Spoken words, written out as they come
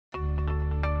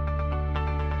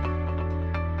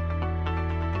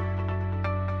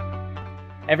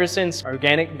Ever since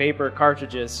organic vapor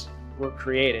cartridges were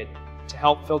created to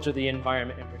help filter the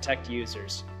environment and protect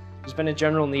users, there's been a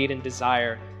general need and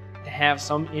desire to have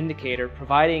some indicator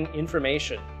providing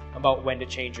information about when to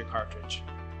change your cartridge.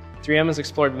 3M has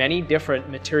explored many different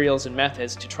materials and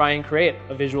methods to try and create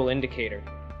a visual indicator.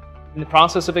 In the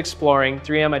process of exploring,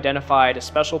 3M identified a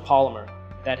special polymer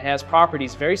that has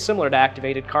properties very similar to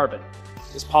activated carbon.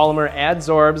 This polymer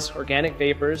adsorbs organic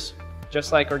vapors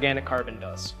just like organic carbon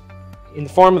does. In the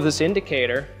form of this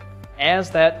indicator, as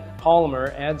that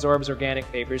polymer adsorbs organic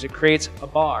vapors, it creates a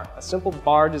bar, a simple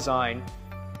bar design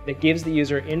that gives the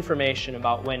user information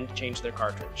about when to change their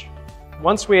cartridge.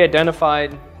 Once we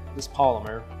identified this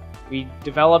polymer, we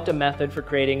developed a method for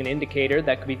creating an indicator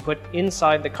that could be put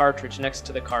inside the cartridge next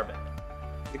to the carbon.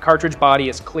 The cartridge body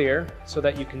is clear so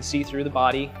that you can see through the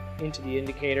body into the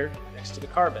indicator next to the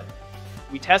carbon.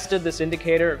 We tested this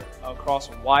indicator across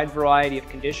a wide variety of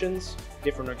conditions,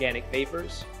 different organic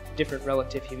vapors, different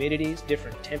relative humidities,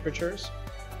 different temperatures,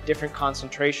 different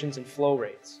concentrations and flow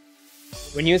rates.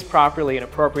 When used properly in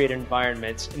appropriate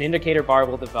environments, an indicator bar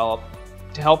will develop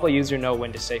to help a user know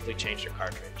when to safely change their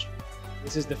cartridge.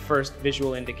 This is the first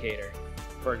visual indicator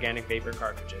for organic vapor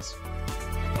cartridges.